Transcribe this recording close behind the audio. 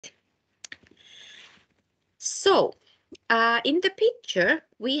So, in the picture,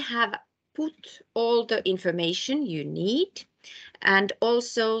 we have put all the information you need, and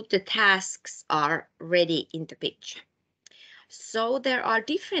also the tasks are ready in the picture. So there are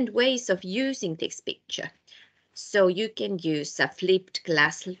different ways of using this picture. So you can use a flipped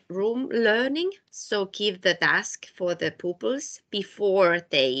classroom learning. So give the task for the pupils before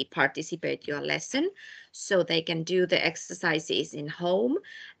they participate your lesson, so they can do the exercises in home,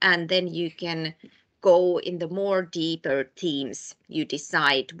 and then you can go in the more deeper themes you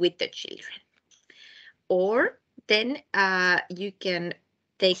decide with the children. Or then you can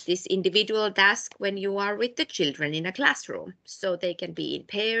take this individual task when you are with the children in a classroom. So they can be in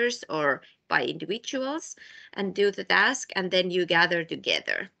pairs or by individuals and do the task, and then you gather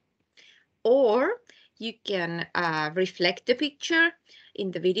together. Or you can reflect the picture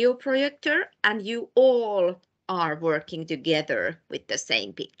in the video projector, and you all are working together with the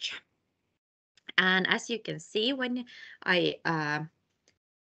same picture. And as you can see, when I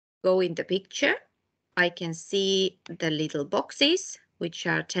go in the picture, I can see the little boxes which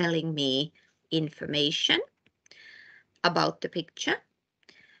are telling me information about the picture.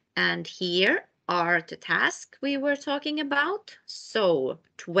 And here are the tasks we were talking about. So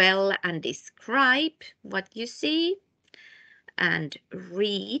dwell and describe what you see, and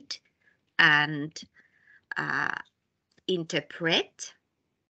read and interpret,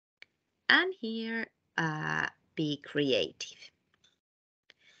 and here be creative.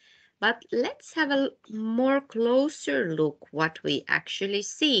 But let's have a more closer look what we actually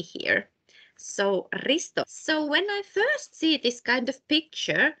see here. So Risto, so when I first see this kind of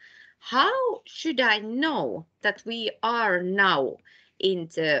picture, how should I know that we are now in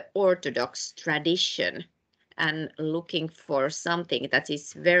the Orthodox tradition and looking for something that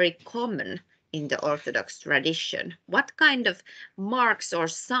is very common in the Orthodox tradition? What kind of marks or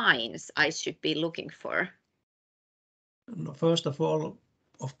signs I should be looking for? First of all,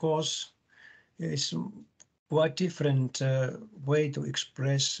 of course, it's quite different way to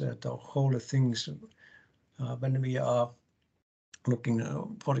express the whole things when we are looking,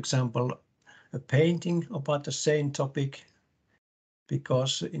 for example, a painting about the same topic,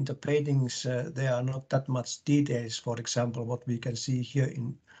 because in the paintings there are not that much details, for example, what we can see here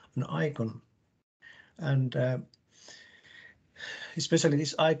in an icon. And especially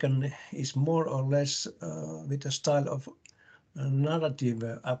this icon is more or less with the style of a narrative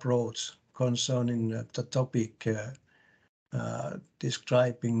approach concerning the topic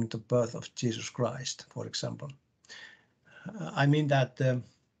describing the birth of Jesus Christ, for example. I mean that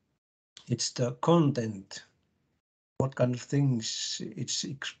it's the content, what kind of things it's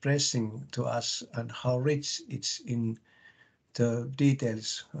expressing to us, and how rich it's in the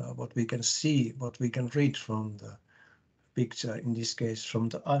details, what we can see, what we can read from the picture, in this case from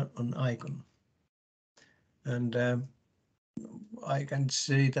the an icon. And I can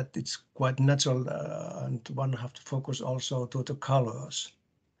say that it's quite natural, and one have to focus also to the colors.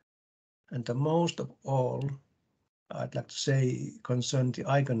 And the most of all, I'd like to say concerning the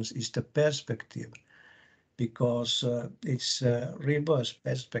icons is the perspective, because it's a reverse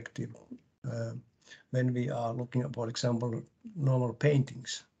perspective when we are looking at, for example, normal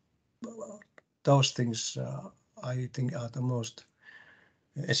paintings. Those things I think are the most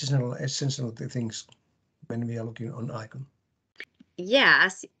essential things when we are looking on icon. Yeah,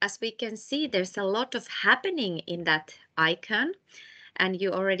 as we can see, there's a lot of happening in that icon. And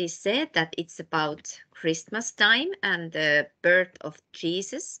you already said that it's about Christmas time and the birth of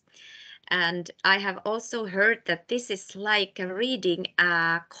Jesus. And I have also heard that this is like reading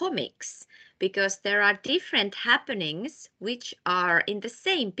comics, because there are different happenings which are in the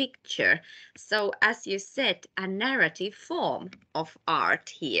same picture. So as you said, a narrative form of art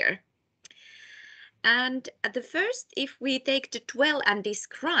here. And at the first, if we take the dwell and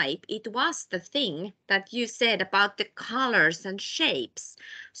describe, it was the thing that you said about the colors and shapes.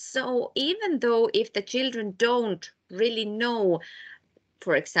 So even though if the children don't really know,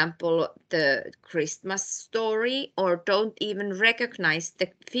 for example, the Christmas story, or don't even recognize the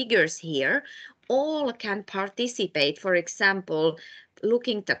figures here, all can participate. For example,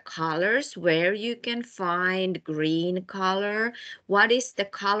 looking the colors, where you can find green color. What is the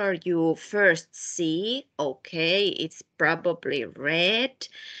color you first see? Okay, it's probably red.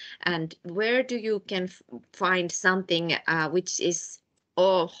 And where do you can find something which is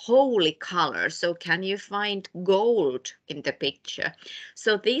holy color? So can you find gold in the picture?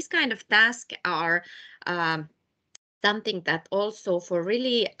 So these kind of tasks are something that also for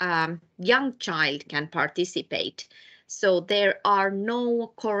really young child can participate. So there are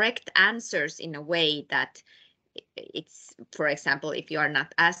no correct answers in a way that it's, for example, if you are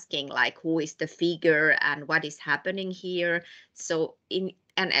not asking like who is the figure and what is happening here. So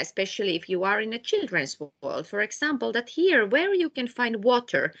and especially if you are in a children's world, for example, that here where you can find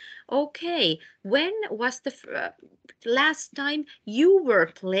water. Okay, when was the last time you were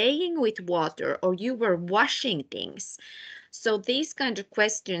playing with water or you were washing things? So these kind of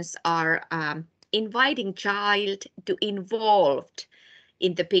questions are inviting child to involved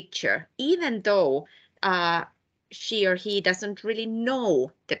in the picture, even though she or he doesn't really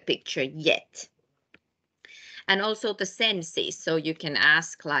know the picture yet. And also the senses, so you can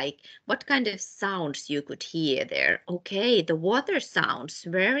ask like what kind of sounds you could hear there. Okay, the water sounds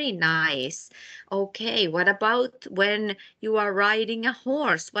very nice. Okay, what about when you are riding a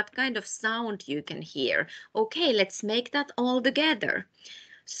horse? What kind of sound you can hear? Okay, let's make that all together.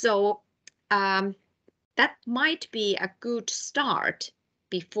 So that might be a good start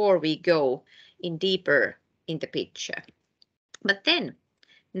before we go in deeper in the picture. But then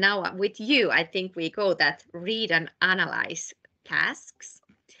now with you, I think we go that read and analyze tasks.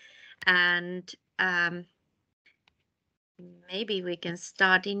 And maybe we can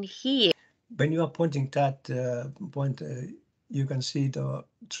start in here. When you are pointing that point, you can see the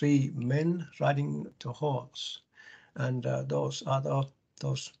 3 men riding the horse, and those are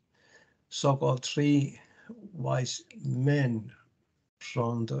those so-called 3 wise men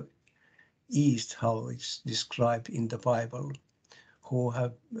from the East, how it's described in the Bible, who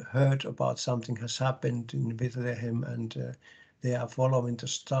have heard about something has happened in Bethlehem, and they are following the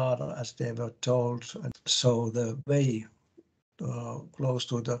star as they were told. And so the way close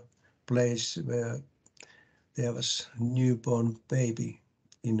to the place where there was a newborn baby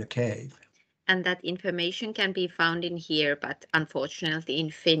in a cave. And that information can be found in here, but unfortunately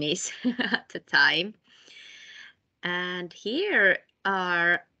in Finnish at the time. And here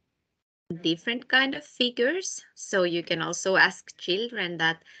are different kind of figures. So you can also ask children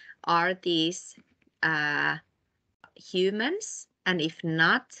that are these humans? And if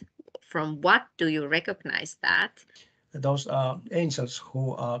not, from what do you recognize that? Those are angels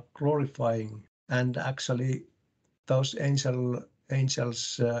who are glorifying, and actually those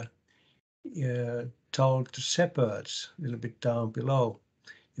angels told to shepherds a little bit down below.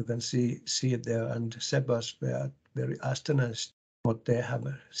 You can see it there, and shepherds were very astonished what they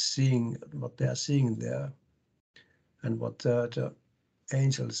are seeing there, and what the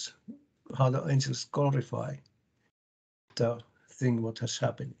angels, how the angels glorify the thing what has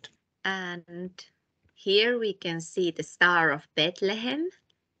happened. And here we can see the Star of Bethlehem,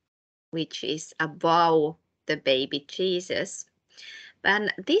 which is above the baby Jesus.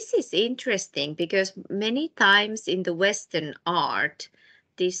 And this is interesting because many times in the Western art,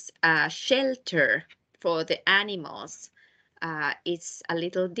 this shelter for the animals is a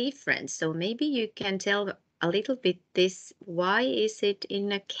little different. So maybe you can tell a little bit this, why is it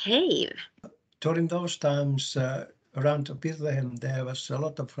in a cave? During those times, around Bethlehem, there was a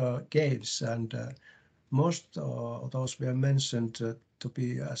lot of caves, and most of those were mentioned to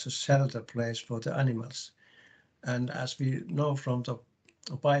be as a shelter place for the animals. And as we know from the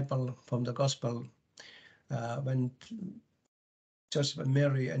Bible, from the Gospel, when Joseph and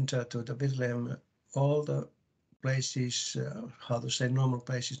Mary entered to the Bethlehem, all the places, how to say, normal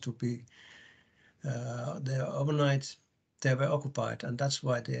places to be there overnight, they were occupied, and that's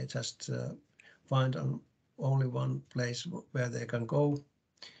why they just find only one place where they can go.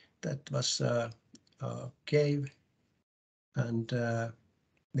 That was a cave, and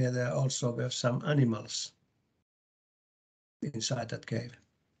where there also were some animals inside that cave.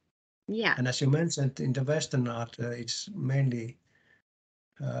 Yeah. And as you mentioned, in the Western art, it's mainly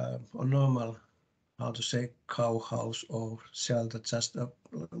a normal, how to say, cow house or shelter, just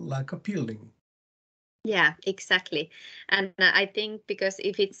like a building. Yeah, exactly. And I think because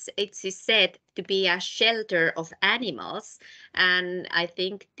if it's said to be a shelter of animals, and I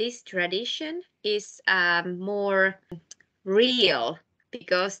think this tradition is more real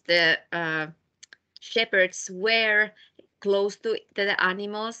because the shepherds were close to the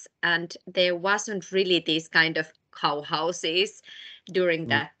animals, and there wasn't really these kind of cow houses during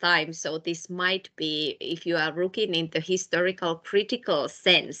that time. So this might be, if you are looking in the historical critical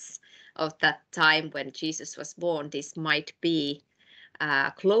sense of that time when Jesus was born, this might be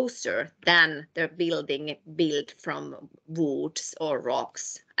closer than the building built from woods or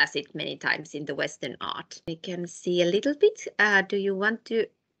rocks, as it many times in the Western art. We can see a little bit. Do you want to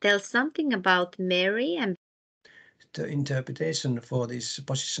tell something about Mary? And the interpretation for this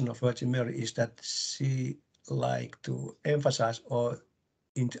position of Virgin Mary is that she like to emphasize, or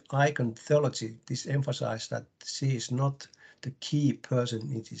in the icon theology, this emphasize that she is not the key person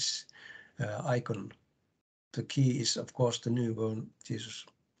in this icon. the key is, of course, the newborn Jesus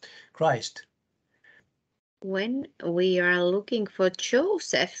Christ. When we are looking for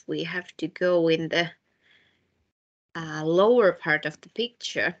Joseph, we have to go in the lower part of the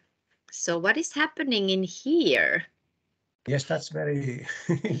picture. So what is happening in here? Yes, that's very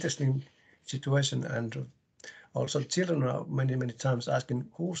interesting situation, and also children are many times asking,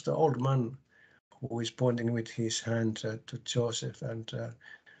 who's the old man who is pointing with his hand to Joseph? And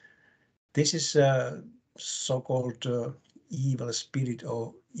this is so-called evil spirit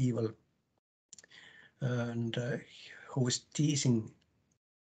or evil, and who is teasing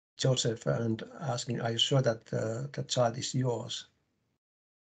Joseph and asking, are you sure that the child is yours?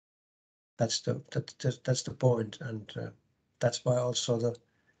 That's the point, and that's why also the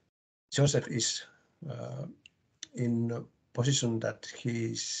Joseph is in a position that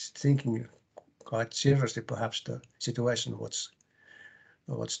he's thinking quite seriously, perhaps the situation what's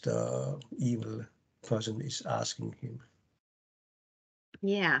the evil person is asking him.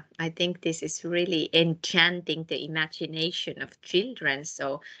 Yeah, I think this is really enchanting the imagination of children.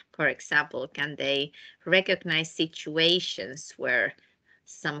 So, for example, can they recognize situations where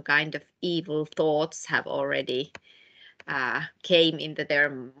some kind of evil thoughts have already came into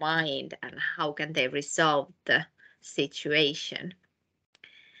their mind, and how can they resolve the situation?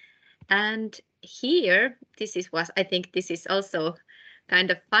 And here, I think this is also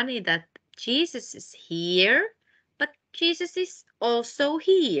kind of funny that Jesus is here, but Jesus is also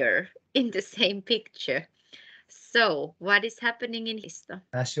here in the same picture. So what is happening in Histo?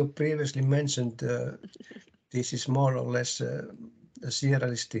 As you previously mentioned, this is more or less a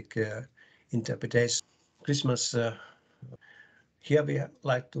surrealistic interpretation. Christmas, here we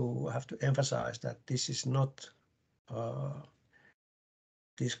like to have to emphasize that this is not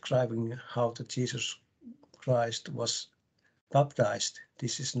describing how the Jesus Christ was baptized.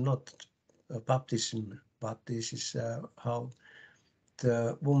 This is not a baptism, but this is how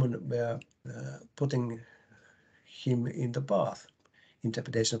the woman were putting him in the bath.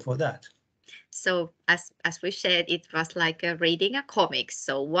 Interpretation for that. So as we said, it was like reading a comic.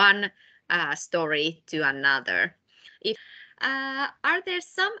 So one story to another. Are there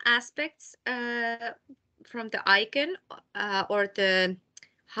some aspects from the icon or the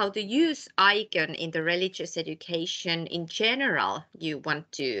how to use icon in the religious education in general you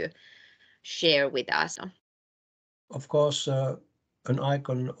want to share with us? Of course, an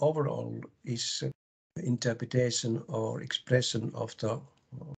icon overall is interpretation or expression of the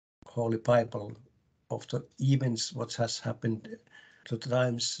Holy Bible, of the events what has happened to the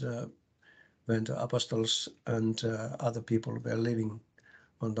times when the apostles and other people were living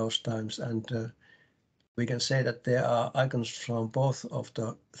on those times. And we can say that there are icons from both of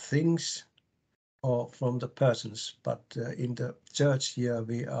the things or from the persons, but in the church here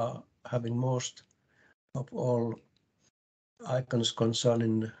we are having most of all icons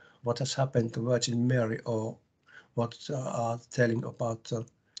concerning what has happened to Virgin Mary, or what are telling about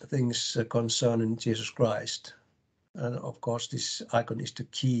things concerning Jesus Christ. And of course this icon is the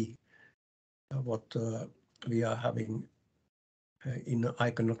key what we are having in an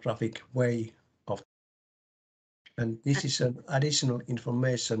iconographic way of. And this is an additional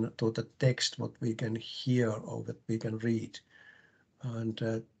information to the text what we can hear or what we can read. And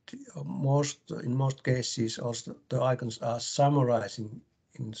in most cases also the icons are summarizing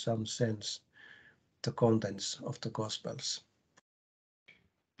in some sense the contents of the Gospels.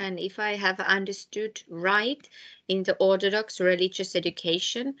 And if I have understood right, in the Orthodox religious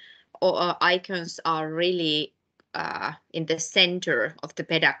education, icons are really in the center of the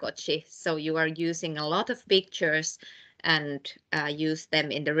pedagogy. So you are using a lot of pictures and use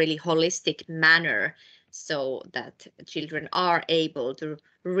them in the really holistic manner so that children are able to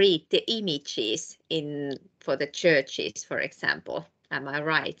read the images for the churches, for example. Am I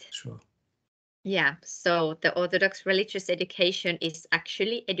right? Sure. Yeah, so the Orthodox religious education is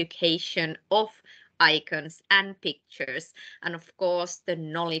actually education of icons and pictures. And of course, the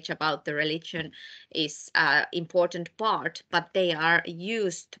knowledge about the religion is an important part, but they are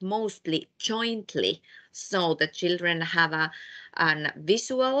used mostly jointly. So the children have an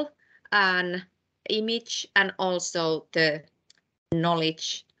visual, an image, and also the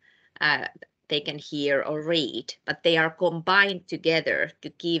knowledge they can hear or read, but they are combined together to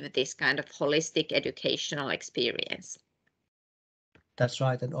give this kind of holistic educational experience. That's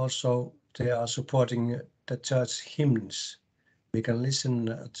right, and also they are supporting the church hymns. We can listen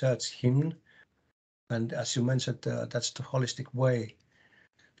a church hymn, and as you mentioned, that's the holistic way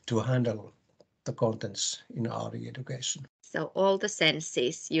to handle the contents in our education. So all the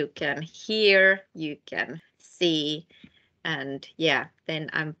senses, you can hear, you can see, And yeah, then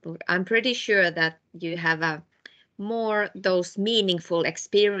I'm pretty sure that you have more those meaningful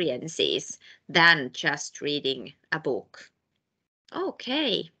experiences than just reading a book.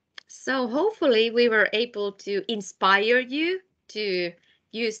 Okay, so hopefully we were able to inspire you to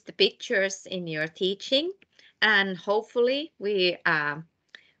use the pictures in your teaching, and hopefully we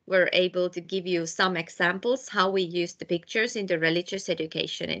were able to give you some examples how we use the pictures in the religious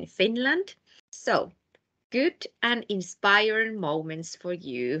education in Finland. So good and inspiring moments for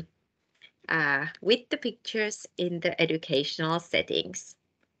you with the pictures in the educational settings.